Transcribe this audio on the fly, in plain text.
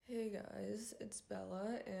Hey guys, it's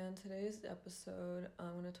Bella, and today's episode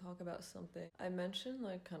I'm going to talk about something I mentioned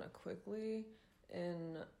kind of quickly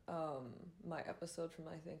in my episode from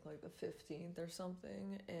I think like the 15th or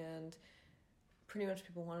something, and pretty much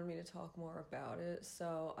people wanted me to talk more about it.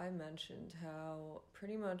 So I mentioned how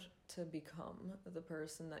pretty much to become the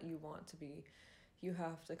person that you want to be, you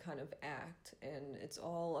have to kind of act, and it's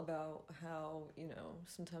all about how,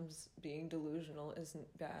 sometimes being delusional isn't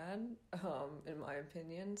bad, in my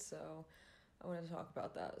opinion. So I want to talk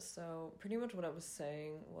about that. So pretty much what I was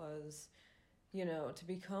saying was, to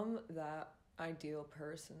become that ideal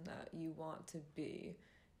person that you want to be,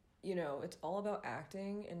 it's all about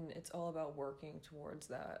acting and it's all about working towards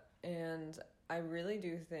that. And I really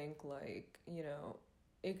do think like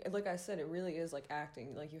I said, it really is like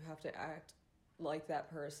acting. Like you have to act like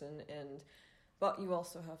that person, but you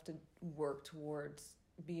also have to work towards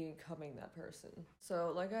becoming that person.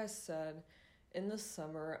 So like I said, in the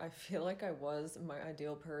summer I feel like I was my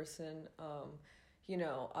ideal person.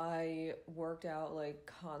 I worked out like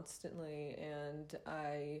constantly, and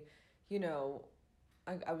I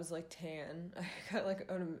was like tan. I got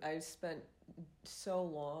I spent so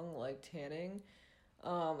long like tanning.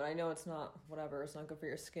 And I know it's not whatever, it's not good for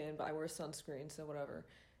your skin, but I wear sunscreen, so whatever.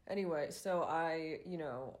 Anyway, so I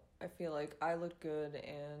feel like I looked good,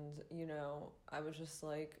 and, I was just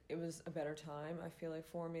like, it was a better time, I feel like,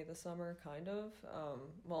 for me this summer, kind of.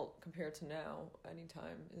 Well, compared to now, any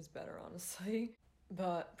time is better, honestly.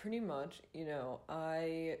 But pretty much,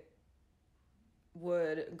 I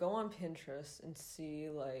would go on Pinterest and see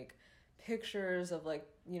like pictures of the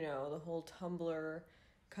whole Tumblr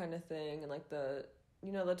kind of thing, and like the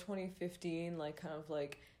 2015 like kind of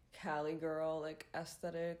like Cali girl like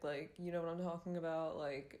aesthetic, like you know what I'm talking about,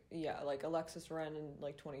 like yeah, like Alexis Ren in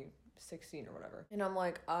like 2016 or whatever. And I'm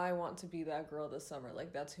like, I want to be that girl this summer.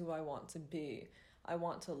 Like that's who I want to be. I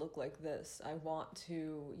want to look like this. I want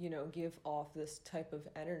to, give off this type of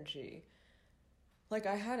energy. Like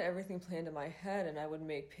I had everything planned in my head, and I would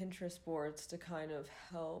make Pinterest boards to kind of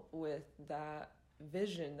help with that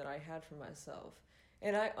vision that I had for myself.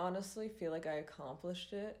 And I honestly feel like I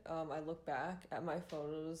accomplished it. I look back at my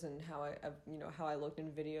photos and how I looked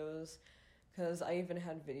in videos, because I even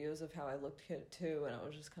had videos of how I looked too, and I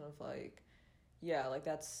was just kind of like, yeah, like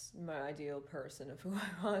that's my ideal person of who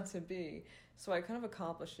I want to be. So I kind of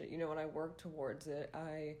accomplished it. When I worked towards it,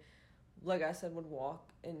 like I said, would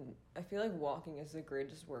walk, and I feel like walking is the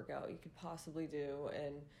greatest workout you could possibly do.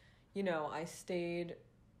 And I stayed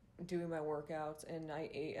doing my workouts, and I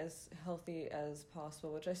ate as healthy as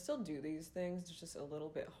possible, which I still do these things. It's just a little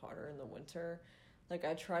bit harder in the winter. Like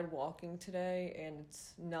I tried walking today, and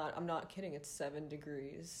I'm not kidding, it's 7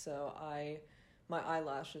 degrees. So my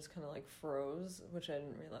eyelashes kind of like froze, which I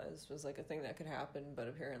didn't realize was like a thing that could happen, but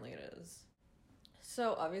apparently it is.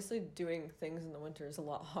 So obviously doing things in the winter is a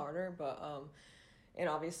lot harder, but and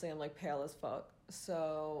obviously I'm like pale as fuck.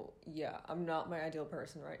 So yeah, I'm not my ideal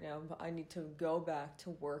person right now, but I need to go back to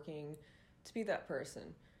working to be that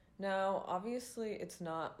person. Now, obviously it's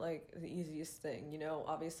not like the easiest thing,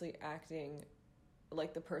 obviously acting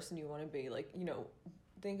like the person you want to be, like,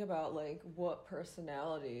 think about like what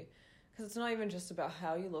personality, because it's not even just about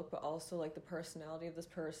how you look, but also like the personality of this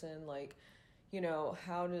person, like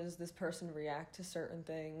how does this person react to certain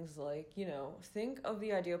things? Like, think of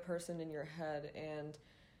the ideal person in your head, and,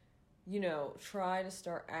 try to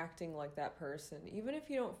start acting like that person. Even if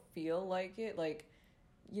you don't feel like it, like,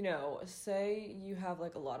 say you have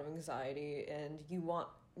like a lot of anxiety, and you want,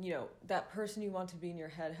 that person you want to be in your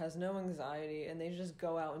head has no anxiety, and they just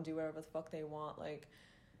go out and do whatever the fuck they want. Like,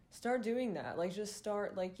 start doing that. Like, just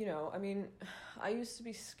start, like, I mean, I used to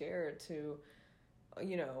be scared to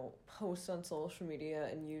post on social media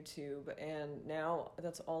and YouTube, and now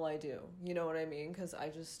that's all I do. You know what I mean? Because I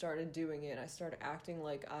just started doing it. I started acting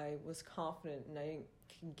like I was confident, and I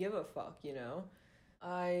didn't give a fuck,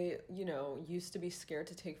 I, used to be scared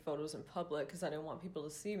to take photos in public because I didn't want people to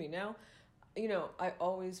see me. Now, I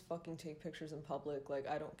always fucking take pictures in public. Like,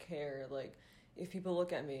 I don't care, like, if people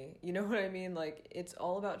look at me, you know what I mean? Like, it's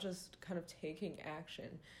all about just kind of taking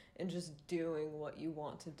action and just doing what you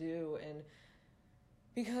want to do. And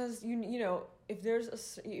because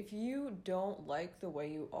if you don't like the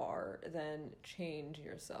way you are, then change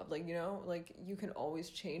yourself. Like, like you can always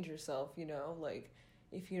change yourself, like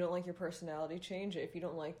if you don't like your personality, change it. If you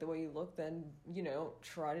don't like the way you look, then,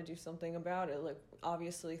 try to do something about it. Like,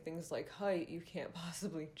 obviously things like height you can't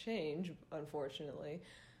possibly change, unfortunately.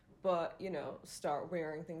 But, start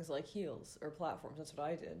wearing things like heels or platforms. That's what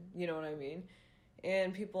I did. You know what I mean?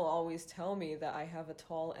 And people always tell me that I have a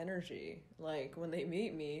tall energy, like, when they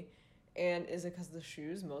meet me. And is it because of the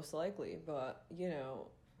shoes? Most likely. But,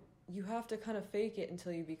 you have to kind of fake it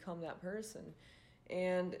until you become that person.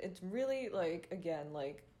 And it's really like, again,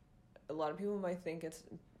 like a lot of people might think it's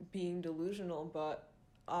being delusional, but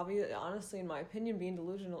honestly, in my opinion, being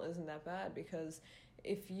delusional isn't that bad, because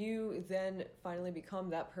if you then finally become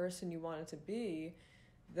that person you wanted to be,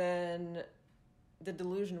 then the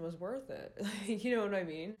delusion was worth it. You know what I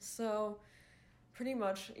mean? So pretty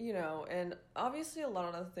much, and obviously a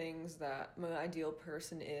lot of the things that my ideal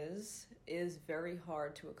person is very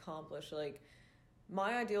hard to accomplish. Like,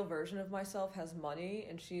 my ideal version of myself has money,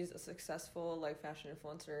 and she's a successful like fashion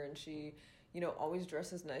influencer, and she always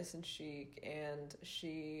dresses nice and chic, and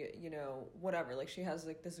she whatever, like she has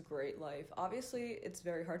like this great life. Obviously it's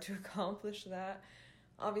very hard to accomplish that.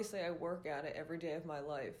 Obviously I work at it every day of my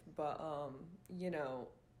life, but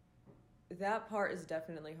that part is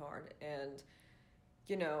definitely hard, and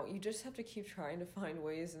you just have to keep trying to find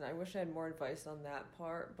ways, and I wish I had more advice on that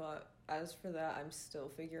part, but as for that, I'm still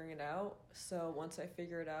figuring it out. So once I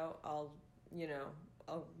figure it out, I'll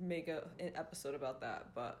make an episode about that,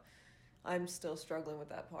 but I'm still struggling with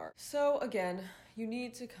that part. So again, you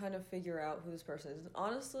need to kind of figure out who this person is. And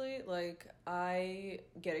honestly, like, I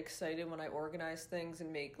get excited when I organize things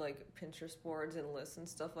and make like Pinterest boards and lists and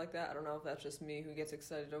stuff like that. I don't know if that's just me who gets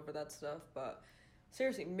excited over that stuff, but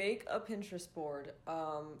seriously, make a Pinterest board,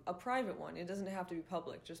 a private one. It doesn't have to be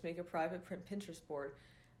public. Just make a private Pinterest board.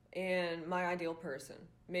 And my ideal person.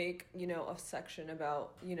 Make, a section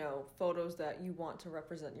about, photos that you want to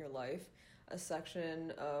represent your life, a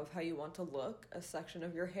section of how you want to look, a section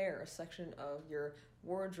of your hair, a section of your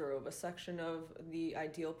wardrobe, a section of the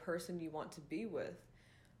ideal person you want to be with.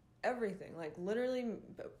 Everything. Like, literally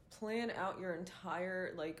plan out your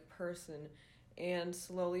entire, like, person and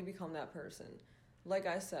slowly become that person. Like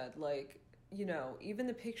I said, like, even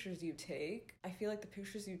the pictures you take, I feel like the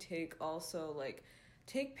pictures you take also, like,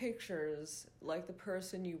 take pictures like the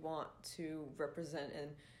person you want to represent and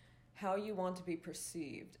how you want to be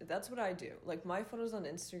perceived. That's what I do. Like, my photos on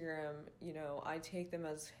Instagram, I take them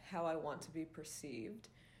as how I want to be perceived.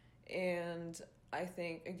 And I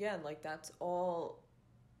think, again, like, that's all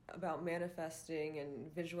about manifesting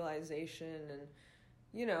and visualization.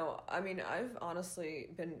 And I've honestly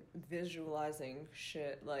been visualizing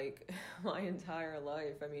shit like my entire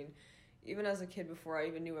life. I mean, even as a kid, before I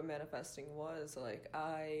even knew what manifesting was, like,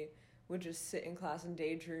 I would just sit in class and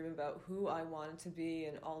daydream about who I wanted to be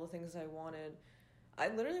and all the things I wanted. I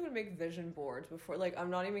literally would make vision boards before, like, I'm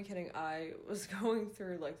not even kidding. I was going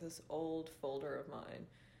through like this old folder of mine,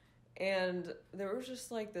 and there was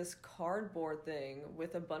just like this cardboard thing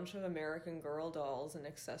with a bunch of American Girl dolls and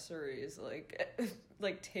accessories like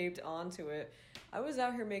like taped onto it. I was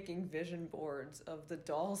out here making vision boards of the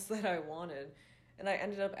dolls that I wanted, and I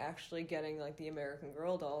ended up actually getting like the American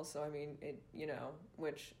Girl dolls. So I mean, it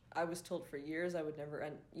which I was told for years I would never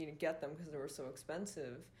get them because they were so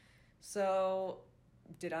expensive. So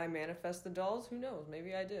did I manifest the dolls? Who knows?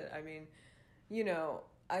 Maybe I did. I mean,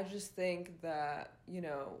 I just think that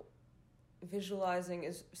visualizing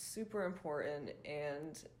is super important,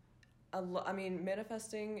 and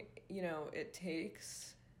manifesting, it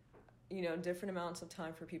takes different amounts of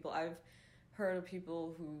time for people. I've heard of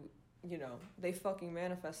people who they fucking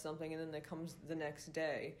manifest something and then it comes the next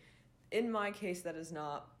day. In my case, that is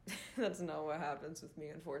not that's not what happens with me,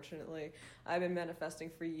 unfortunately. I've been manifesting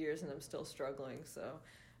for years and I'm still struggling. So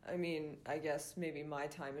I mean, I guess maybe my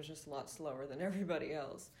time is just a lot slower than everybody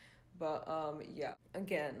else. But yeah,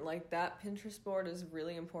 again, like, that Pinterest board is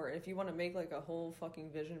really important. If you want to make like a whole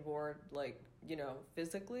fucking vision board, like,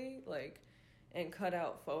 physically, like, and cut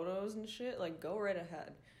out photos and shit, like, go right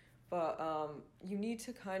ahead. But you need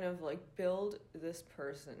to kind of like build this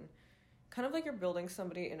person, kind of like you're building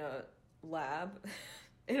somebody in a lab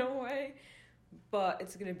in a way, but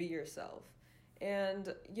it's gonna be yourself.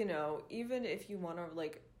 And even if you want to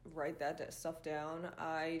like write that stuff down,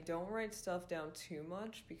 I don't write stuff down too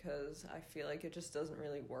much because I feel like it just doesn't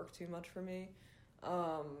really work too much for me.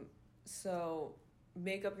 So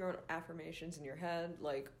make up your own affirmations in your head,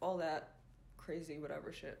 like all that crazy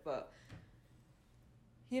whatever shit. But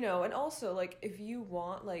and also, like, if you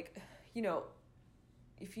want, like,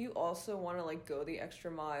 if you also want to like go the extra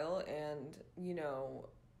mile and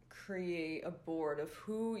create a board of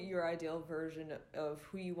who your ideal version of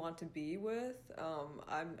who you want to be with,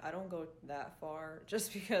 I don't go that far,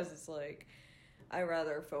 just because it's like I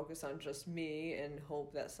rather focus on just me and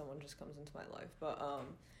hope that someone just comes into my life. But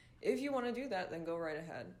if you want to do that, then go right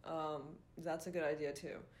ahead. That's a good idea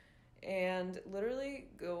too. And literally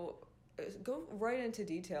go right into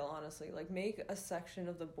detail, honestly. Like, make a section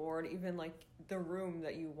of the board, even like the room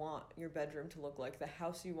that you want your bedroom to look like, the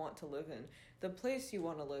house you want to live in, the place you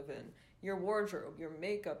want to live in. your wardrobe, your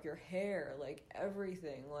makeup, your hair, like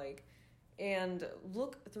everything, like, and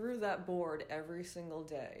look through that board every single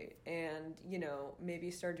day and, maybe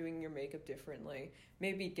start doing your makeup differently.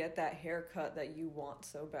 Maybe get that haircut that you want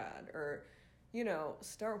so bad, or,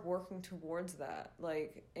 start working towards that.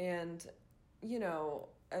 Like, and,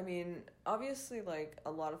 I mean, obviously, like,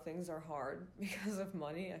 a lot of things are hard because of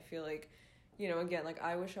money. I feel like, again, like,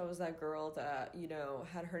 I wish I was that girl that,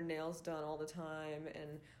 had her nails done all the time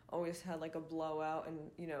and always had, like, a blowout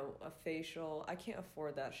and, a facial. I can't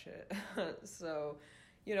afford that shit. So,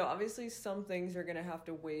 obviously some things you're gonna have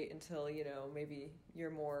to wait until, maybe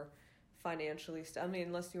you're more financially I mean,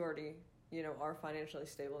 unless you already, are financially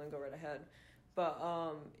stable, then go right ahead. But,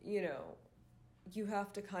 you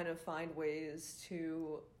have to kind of find ways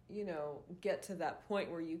to, get to that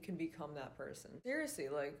point where you can become that person. Seriously,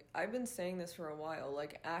 like, I've been saying this for a while.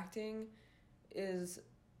 Like, acting is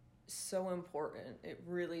so important. It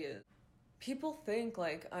really is. People think,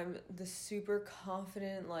 like, I'm this super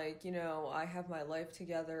confident, like, I have my life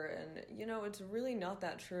together, and, it's really not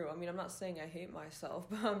that true. I mean, I'm not saying I hate myself,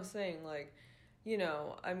 but I'm saying, like,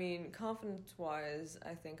 I mean, confidence-wise,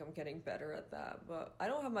 I think I'm getting better at that, but I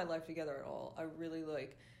don't have my life together at all. I really,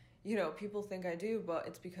 like, people think I do, but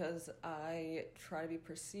it's because I try to be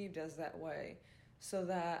perceived as that way so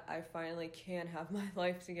that I finally can have my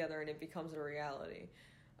life together and it becomes a reality.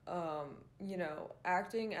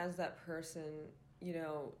 Acting as that person,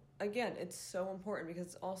 again, it's so important because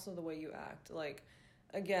it's also the way you act. Like,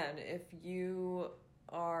 again, if you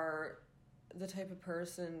are the type of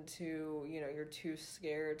person to, you're too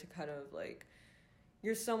scared to kind of like,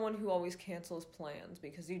 you're someone who always cancels plans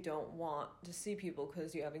because you don't want to see people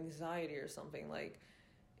because you have anxiety or something, like,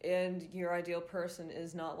 and your ideal person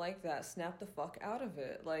is not like that, snap the fuck out of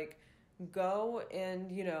it. Like, go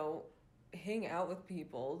and, hang out with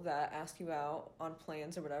people that ask you out on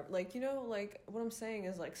plans or whatever. Like, like, what I'm saying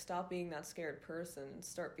is, like, stop being that scared person and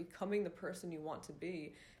start becoming the person you want to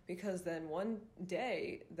be, because then one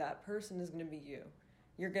day that person is going to be you.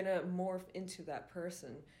 You're going to morph into that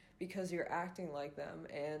person because you're acting like them.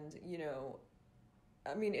 And,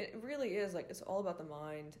 I mean, it really is, like, it's all about the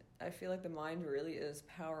mind. I feel like the mind really is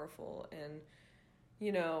powerful. And,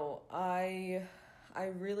 I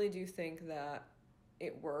really do think that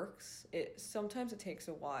it works. Sometimes it takes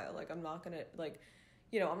a while. Like, I'm not gonna, like,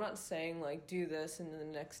 I'm not saying, like, do this and then the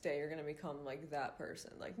next day you're gonna become, like, that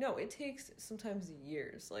person. Like, no, it takes sometimes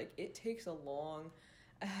years. Like, it takes a long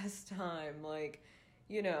ass time. Like,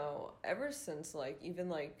 ever since, like, even,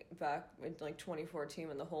 like, back in, like, 2014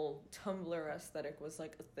 when the whole Tumblr aesthetic was,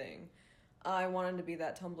 like, a thing, I wanted to be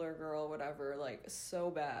that Tumblr girl, whatever, like, so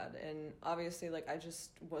bad. And obviously, like, I just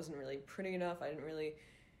wasn't really pretty enough. I didn't really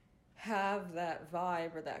have that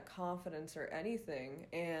vibe or that confidence or anything.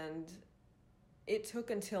 And it took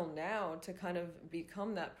until now to kind of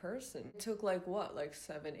become that person. It took, like, what, like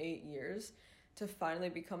 7-8 years to finally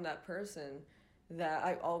become that person that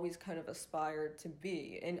I always kind of aspired to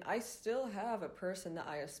be. And I still have a person that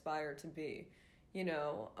I aspire to be,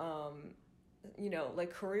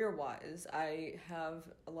 like, career-wise. I have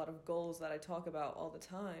a lot of goals that I talk about all the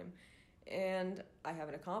time, and I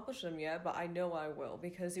haven't accomplished them yet, but I know I will,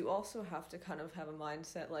 because you also have to kind of have a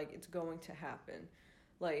mindset like it's going to happen.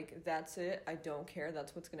 Like, that's it. I don't care.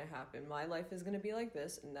 That's what's going to happen. My life is going to be like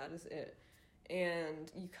this, and that is it.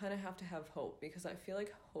 And you kind of have to have hope, because I feel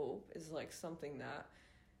like hope is, like, something that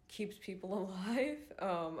keeps people alive.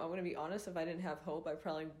 I'm going to be honest, if I didn't have hope, I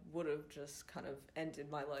probably would have just kind of ended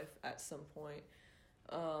my life at some point.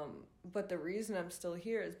 But the reason I'm still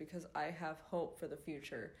here is because I have hope for the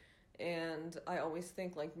future. And I always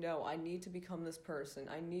think, like, no, I need to become this person.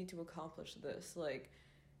 I need to accomplish this. Like,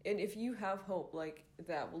 and if you have hope, like,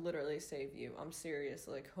 that will literally save you. I'm serious.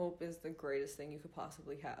 Like, hope is the greatest thing you could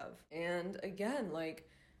possibly have. And again, like,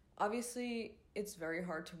 obviously, it's very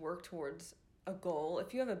hard to work towards a goal.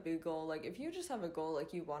 If you have a big goal, like, if you just have a goal,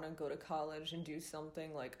 like, you want to go to college and do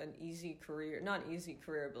something, like, an easy career, not an easy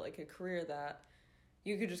career, but, like, a career that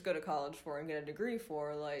you could just go to college for and get a degree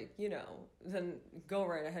for, like, then go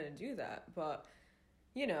right ahead and do that. But,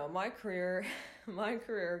 my career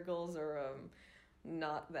goals are,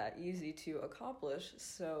 not that easy to accomplish,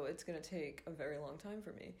 so it's going to take a very long time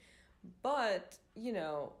for me. But,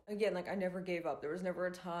 again, like, I never gave up. There was never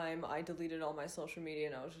a time I deleted all my social media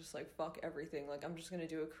and I was just like, fuck everything. Like, I'm just going to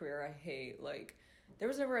do a career I hate. Like, there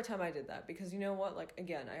was never a time I did that, because you know what? Like,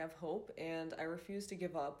 again, I have hope and I refuse to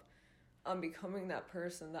give up on becoming that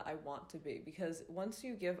person that I want to be. Because once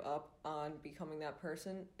you give up on becoming that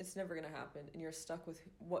person, it's never going to happen. And you're stuck with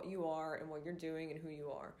what you are and what you're doing and who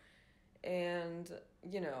you are. And,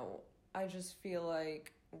 I just feel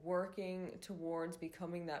like working towards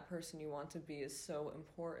becoming that person you want to be is so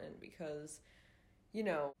important because, you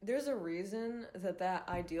know, there's a reason that that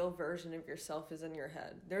ideal version of yourself is in your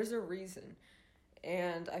head. There's a reason.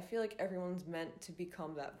 And I feel like everyone's meant to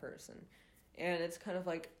become that person. And it's kind of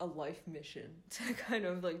like a life mission to kind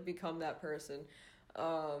of like become that person.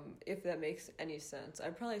 If that makes any sense. I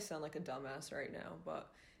probably sound like a dumbass right now,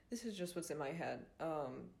 but this is just what's in my head.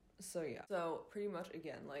 So yeah. So pretty much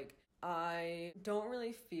again, like I don't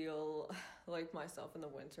really feel like myself in the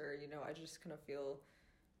winter, you know, I just kind of feel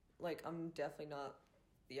like I'm definitely not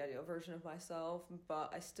the ideal version of myself,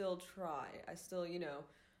 but I still try. I still, you know,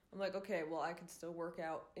 I'm like, okay, well, I can still work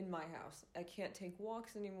out in my house. I can't take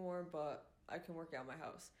walks anymore, but I can work out my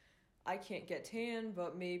house. I can't get tan,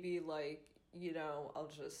 but maybe like, you know, I'll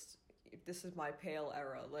just, this is my pale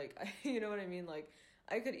era. Like, you know what I mean? Like,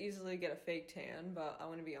 I could easily get a fake tan, but I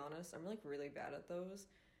want to be honest, I'm like really bad at those.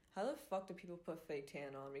 How the fuck do people put fake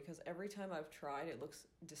tan on? Because every time I've tried, it looks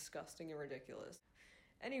disgusting and ridiculous.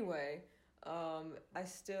 Anyway, I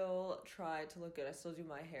still try to look good. I still do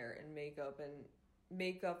my hair and makeup and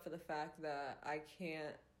make up for the fact that I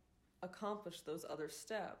can't accomplish those other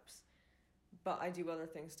steps, but I do other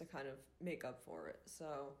things to kind of make up for it.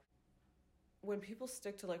 So when people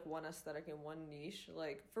stick to like one aesthetic and one niche,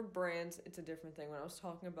 like for brands, it's a different thing. When I was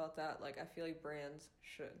talking about that, like I feel like brands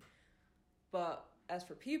should. But as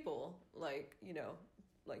for people, like, you know,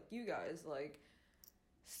 like you guys, like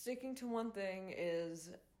sticking to one thing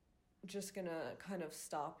is just gonna kind of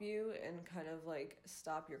stop you and kind of like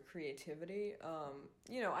stop your creativity.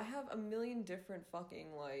 You know, I have a million different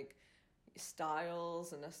fucking like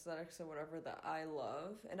styles and aesthetics or whatever that I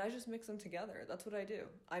love, and I just mix them together. That's what I do.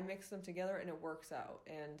 I mix them together and it works out,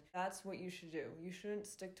 and that's what you should do. You shouldn't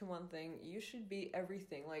stick to one thing. You should be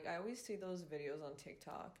everything. Like I always see those videos on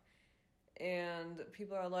TikTok and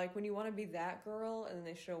people are like, when you want to be that girl, and then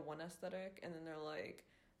they show one aesthetic and then they're like,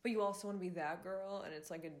 but you also want to be that girl, and it's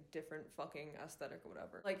like a different fucking aesthetic or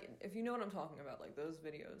whatever. Like, if you know what I'm talking about, like those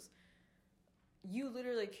videos, you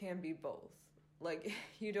literally can be both. Like,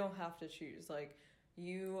 you don't have to choose. Like,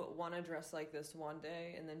 you want to dress like this one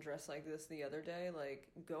day and then dress like this the other day, like,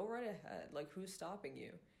 go right ahead. Like, who's stopping you?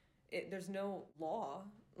 There's no law.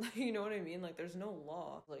 You know what I mean? Like, there's no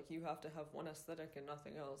law. Like, you have to have one aesthetic and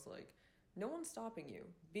nothing else. Like, no one's stopping you.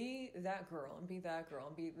 Be that girl and be that girl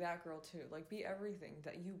and be that girl too. Like, be everything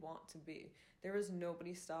that you want to be. There is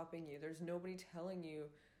nobody stopping you. There's nobody telling you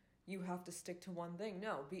you have to stick to one thing.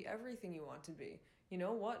 No, be everything you want to be. You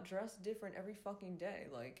know what? Dress different every fucking day.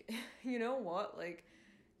 Like, you know what? Like,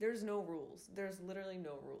 there's no rules. There's literally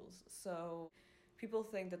no rules. So, people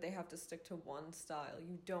think that they have to stick to one style.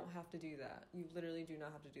 You don't have to do that. You literally do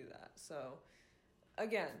not have to do that. So,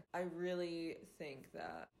 again, I really think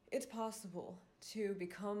that it's possible to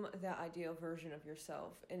become that ideal version of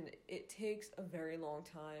yourself, and it takes a very long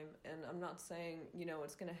time. And I'm not saying, you know,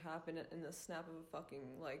 it's gonna happen in the snap of a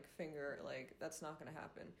fucking like finger. Like, that's not gonna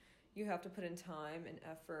happen. You have to put in time and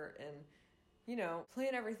effort and, you know,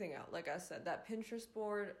 plan everything out. Like I said, that Pinterest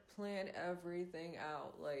board, plan everything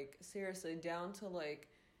out. Like, seriously, down to like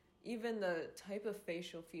even the type of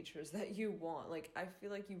facial features that you want. Like, I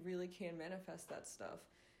feel like you really can manifest that stuff,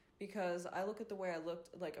 because I look at the way I looked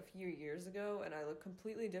like a few years ago and I look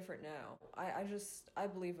completely different now. I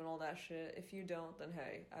believe in all that shit. If you don't, then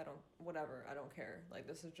hey, whatever, I don't care. Like,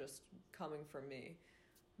 this is just coming from me.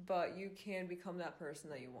 But you can become that person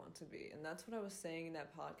that you want to be. And that's what I was saying in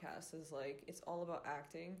that podcast, is like, it's all about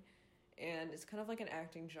acting, and it's kind of like an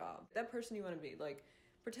acting job. That person you want to be, like,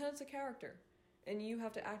 pretend it's a character and you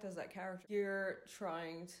have to act as that character. You're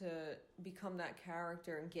trying to become that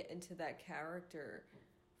character and get into that character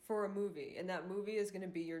for a movie, and that movie is going to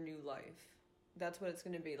be your new life. That's what it's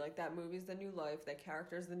going to be. Like, that movie's the new life, that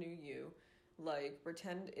character's the new you. Like,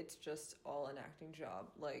 pretend it's just all an acting job.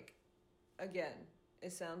 Like, again,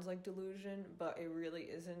 it sounds like delusion, but it really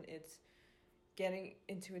isn't. It's getting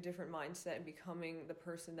into a different mindset and becoming the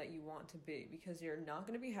person that you want to be, because you're not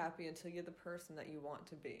going to be happy until you're the person that you want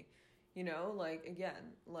to be. You know, like,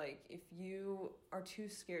 again, like, if you are too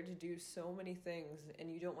scared to do so many things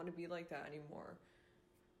and you don't want to be like that anymore,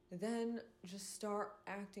 then just start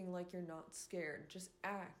acting like you're not scared. Just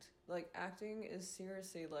act. Like, acting is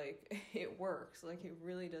seriously, like, it works. Like, it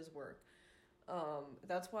really does work.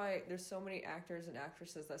 That's why there's so many actors and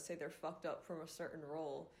actresses that say they're fucked up from a certain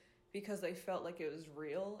role, because they felt like it was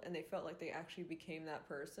real and they felt like they actually became that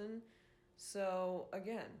person. So,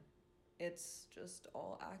 again, it's just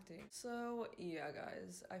all acting. So, yeah,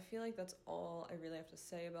 guys, I feel like that's all I really have to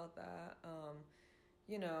say about that.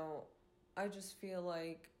 You know, I just feel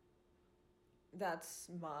like that's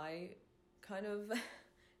my kind of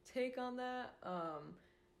take on that.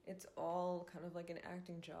 it's all kind of like an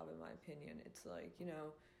acting job, in my opinion. It's like,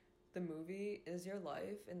 the movie is your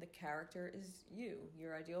life and the character is you,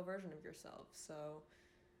 your ideal version of yourself. So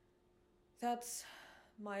that's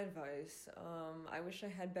my advice. I wish I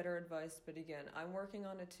had better advice, but again, I'm working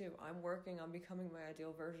on it too. I'm working on becoming my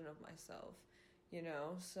ideal version of myself,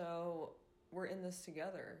 So we're in this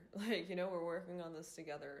together. Like, we're working on this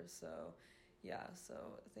together. So, yeah, so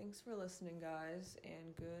thanks for listening, guys,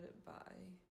 and goodbye.